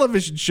one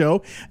television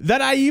show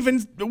that I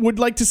even would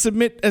like to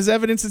submit as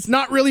evidence it's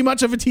not really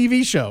much of a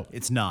TV show.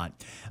 It's not.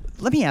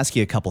 Let me ask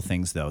you a couple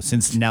things, though,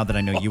 since now that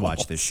I know you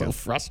watch this show. So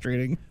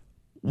frustrating.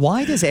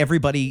 Why does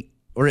everybody,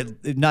 or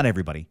not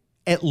everybody,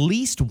 at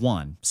least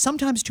one,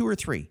 sometimes two or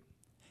three,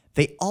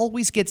 they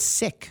always get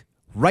sick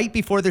right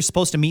before they're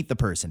supposed to meet the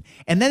person?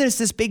 And then there's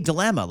this big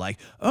dilemma like,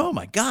 oh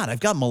my God, I've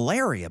got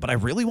malaria, but I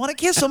really want to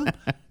kiss him.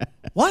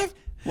 What?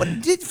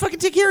 Did fucking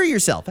take care of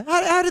yourself?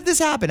 How did this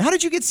happen? How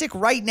did you get sick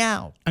right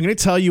now? I'm going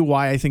to tell you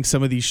why I think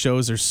some of these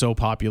shows are so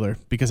popular,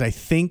 because I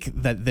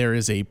think that there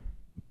is a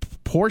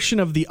portion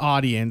of the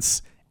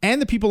audience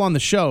and the people on the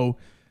show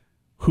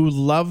who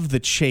love the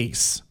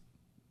chase.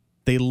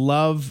 They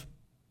love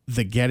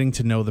the getting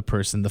to know the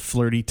person, the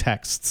flirty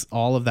texts,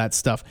 all of that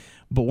stuff.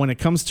 But when it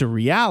comes to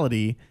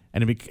reality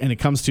and it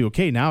comes to,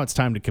 okay, now it's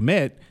time to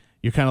commit,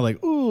 you're kind of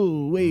like,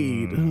 ooh,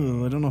 wait, I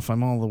don't know if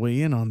I'm all the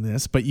way in on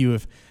this. But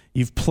you've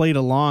played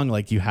along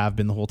like you have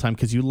been the whole time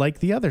because you like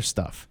the other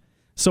stuff.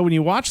 So when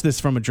you watch this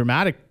from a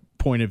dramatic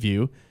point of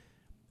view,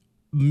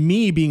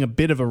 me being a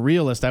bit of a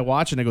realist, I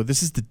watch and I go,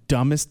 this is the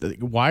dumbest.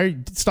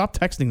 Stop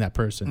texting that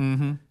person.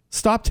 Mm-hmm.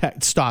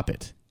 Stop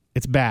it.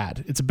 It's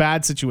bad. It's a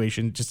bad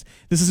situation.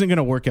 This isn't going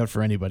to work out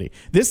for anybody.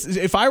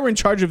 If I were in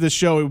charge of this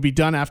show, it would be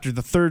done after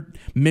the 3rd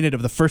minute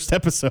of the first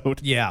episode.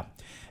 Yeah.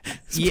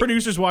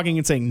 Producers walking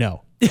and saying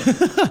no.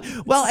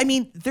 Well, I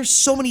mean, there's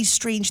so many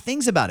strange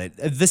things about it.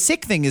 The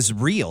sick thing is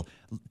real.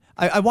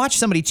 I watched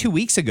somebody 2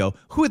 weeks ago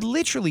who had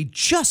literally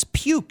just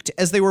puked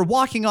as they were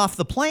walking off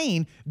the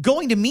plane,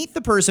 going to meet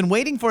the person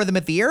waiting for them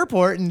at the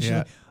airport. And she's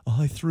like, oh,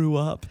 I threw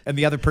up. And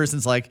the other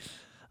person's like,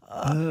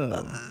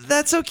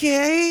 that's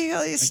okay.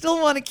 I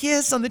still want a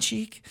kiss on the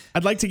cheek.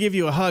 I'd like to give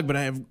you a hug, but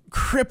I have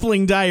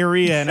crippling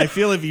diarrhea, and I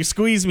feel if you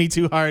squeeze me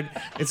too hard,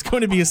 it's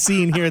going to be a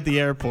scene here at the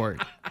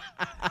airport.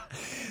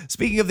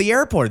 Speaking of the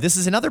airport, this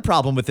is another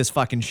problem with this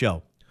fucking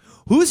show.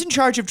 Who's in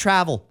charge of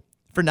travel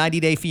for 90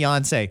 Day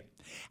Fiancé?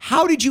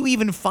 How did you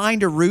even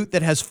find a route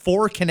that has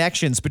 4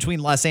 connections between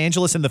Los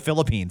Angeles and the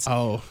Philippines?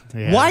 Oh,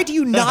 yeah. Why do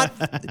you not?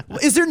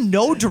 Is there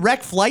no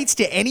direct flights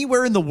to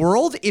anywhere in the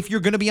world if you're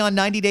going to be on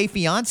 90 Day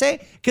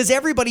Fiancé? Because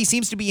everybody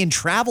seems to be in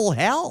travel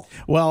hell.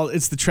 Well,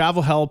 it's the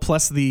travel hell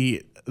plus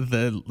the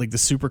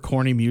super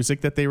corny music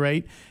that they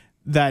write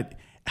that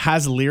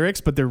has lyrics,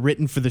 but they're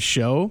written for the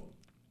show.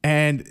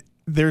 And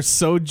they're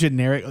so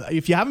generic.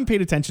 If you haven't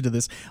paid attention to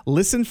this,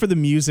 listen for the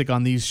music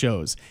on these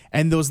shows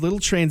and those little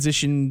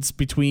transitions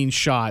between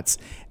shots,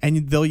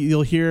 and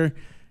you'll hear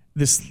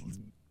this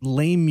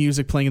lame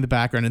music playing in the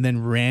background, and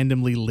then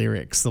randomly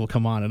lyrics that will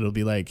come on, and it'll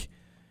be like,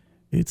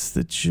 "It's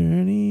the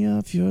journey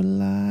of your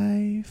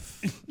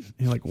life." And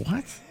you're like,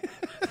 what?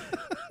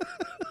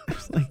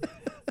 It's like,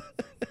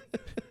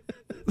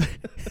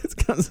 it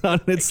comes on,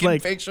 and it's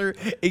like, picture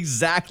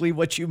exactly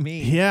what you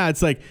mean. yeah,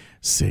 it's like,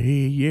 say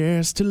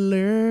yes to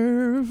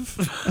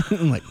love.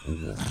 I'm like,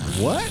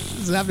 what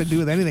does it have to do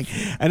with anything?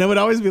 And I would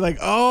always be like,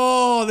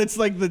 oh, that's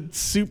like the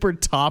super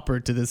topper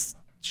to this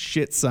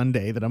shit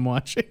Sunday that I'm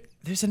watching.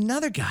 There's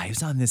another guy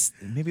who's on this,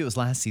 maybe it was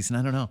last season,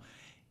 I don't know.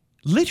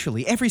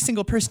 Literally every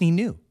single person he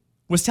knew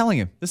was telling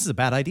him, this is a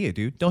bad idea,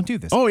 dude. Don't do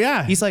this. Oh,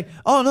 yeah. He's like,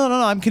 oh, no.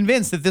 I'm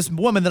convinced that this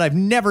woman that I've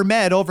never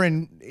met over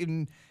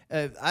in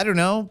I don't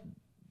know,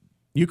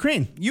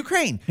 Ukraine.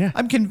 Yeah.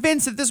 I'm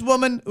convinced that this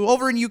woman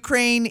over in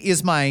Ukraine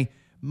is my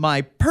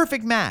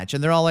perfect match.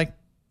 And they're all like,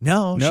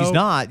 no, she's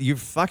not. You're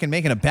fucking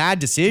making a bad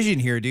decision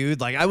here,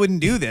 dude. Like, I wouldn't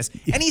do this.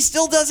 And he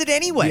still does it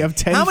anyway. You have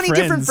 10 How many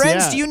different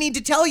friends yeah. do you need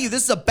to tell you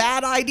this is a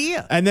bad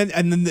idea? And then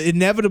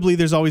inevitably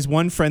there's always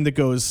one friend that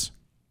goes,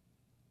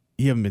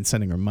 you haven't been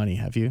sending her money,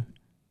 have you?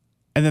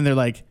 And then they're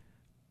like,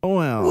 oh,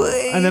 well.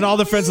 And then all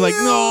the friends are like,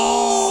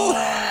 no.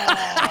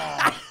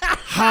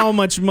 How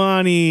much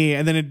money?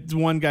 And then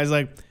one guy's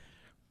like,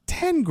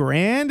 10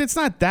 grand? It's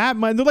not that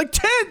much. They're like,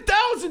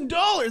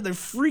 $10,000. They're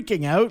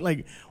freaking out.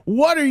 Like,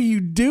 what are you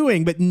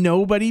doing? But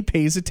nobody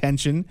pays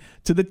attention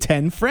to the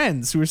 10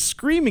 friends who are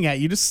screaming at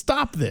you to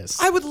stop this.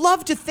 I would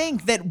love to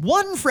think that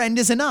one friend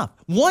is enough.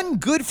 One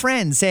good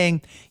friend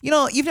saying, you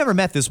know, you've never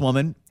met this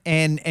woman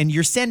and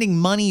you're sending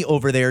money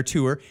over there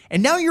to her.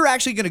 And now you're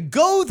actually going to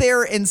go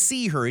there and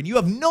see her. And you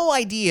have no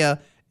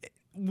idea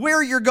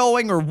where you're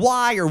going or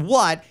why or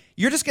what.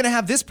 You're just going to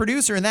have this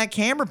producer and that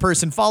camera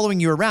person following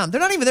you around.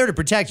 They're not even there to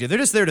protect you. They're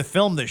just there to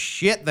film the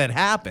shit that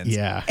happens.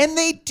 Yeah. And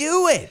they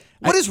do it.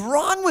 What is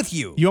wrong with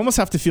you? You almost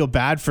have to feel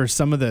bad for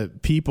some of the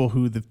people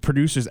who the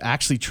producers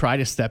actually try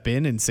to step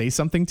in and say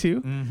something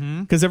to.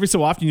 Because every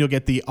so often you'll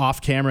get the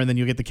off camera and then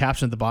you'll get the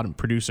caption at the bottom,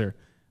 producer,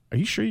 are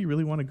you sure you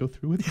really want to go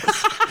through with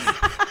this?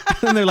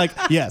 And they're like,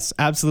 yes,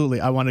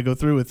 absolutely. I want to go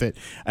through with it.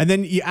 And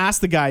then you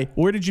ask the guy,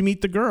 where did you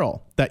meet the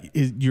girl that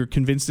you're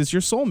convinced is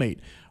your soulmate?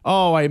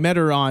 Oh, I met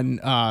her on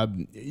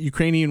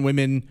Ukrainian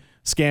women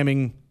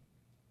scamming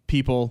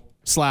people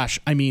 /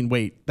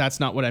 wait, that's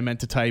not what I meant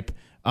to type.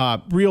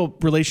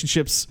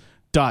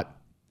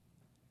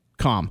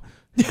 Realrelationships.com.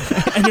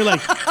 And you're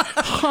like,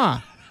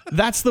 huh,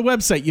 that's the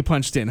website you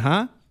punched in,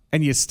 huh?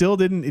 And you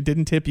still it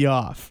didn't tip you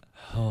off.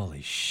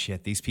 Holy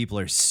shit, these people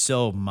are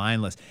so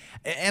mindless.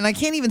 And I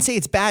can't even say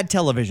it's bad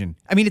television.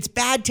 I mean, it's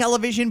bad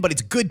television, but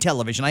it's good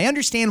television. I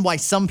understand why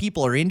some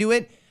people are into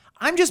it.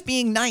 I'm just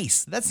being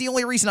nice. That's the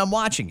only reason I'm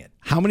watching it.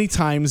 How many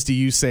times do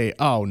you say,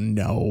 oh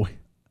no,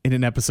 in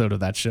an episode of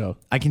that show?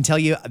 I can tell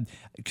you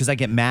because I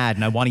get mad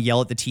and I want to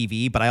yell at the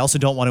TV, but I also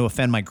don't want to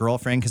offend my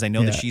girlfriend because I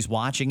know that she's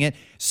watching it.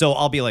 So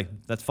I'll be like,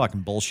 that's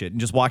fucking bullshit, and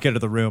just walk out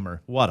of the room,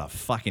 or what a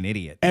fucking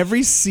idiot.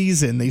 Every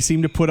season, they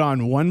seem to put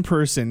on one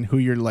person who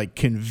you're like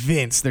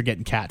convinced they're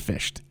getting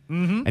catfished.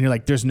 And you're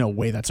like, there's no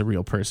way that's a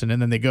real person.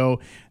 And then they go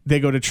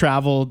to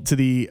travel to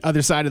the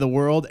other side of the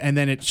world, and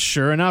then it's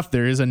sure enough,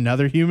 there is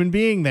another human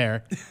being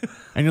there.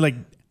 And you're like,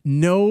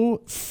 no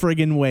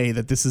friggin' way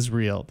that this is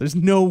real. There's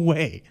no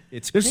way.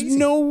 There's crazy.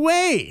 no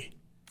way.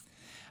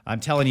 I'm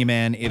telling you,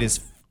 man, it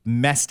is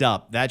messed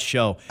up, that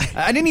show.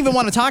 I didn't even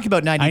want to talk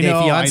about 90 Day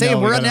Fiancé,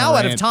 and we're now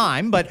out of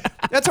time, but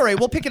that's all right.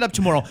 We'll pick it up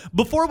tomorrow.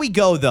 Before we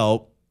go,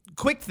 though,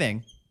 quick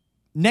thing.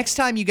 Next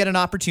time you get an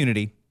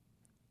opportunity,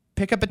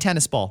 pick up a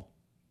tennis ball.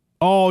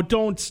 Oh,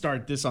 don't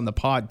start this on the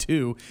pod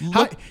too.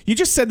 You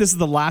just said this is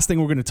the last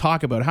thing we're going to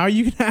talk about. How are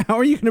you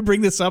going to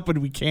bring this up when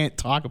we can't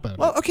talk about it?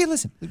 Well, okay,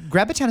 listen.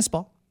 Grab a tennis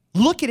ball.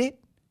 Look at it.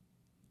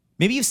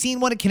 Maybe you've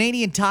seen one at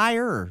Canadian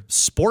Tire or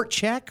Sport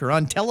Check or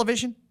on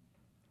television.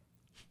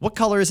 What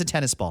color is a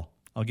tennis ball?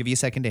 I'll give you a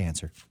second to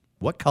answer.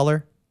 What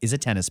color is a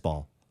tennis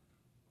ball?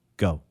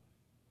 Go.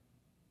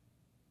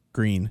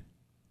 green,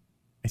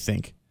 I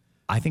think.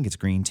 I think it's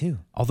green too.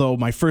 Although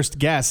my first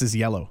guess is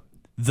yellow.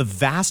 The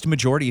vast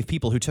majority of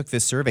people who took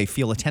this survey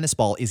feel a tennis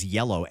ball is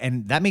yellow.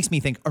 And that makes me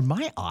think, are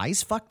my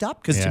eyes fucked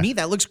up? Because to me,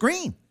 that looks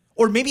green.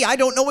 Or maybe I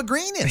don't know what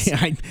green is.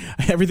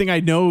 Everything I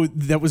know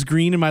that was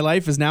green in my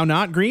life is now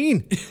not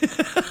green.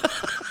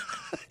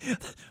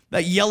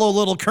 That yellow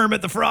little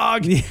Kermit the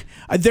Frog.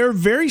 They're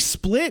very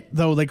split,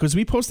 though. Like, because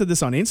we posted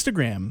this on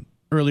Instagram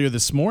earlier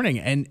this morning,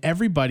 and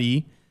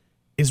everybody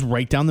is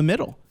right down the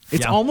middle.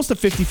 It's almost a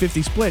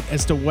 50-50 split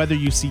as to whether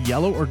you see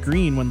yellow or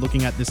green when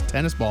looking at this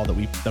tennis ball that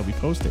we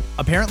posted.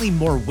 Apparently,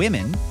 more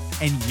women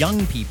and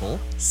young people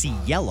see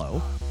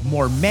yellow.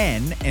 More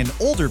men and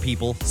older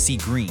people see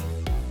green.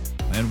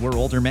 And we're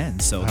older men,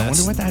 so I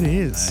wonder what that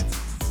is.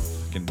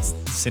 Fucking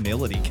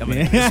senility coming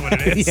in is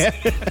what it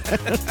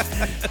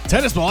is.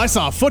 Tennis ball, I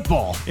saw a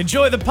football.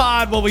 Enjoy the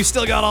pod while we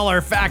still got all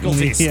our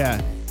faculties.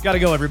 Yeah. Gotta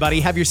go,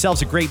 everybody. Have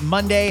yourselves a great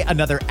Monday.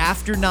 Another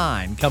After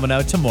 9 coming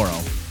out tomorrow.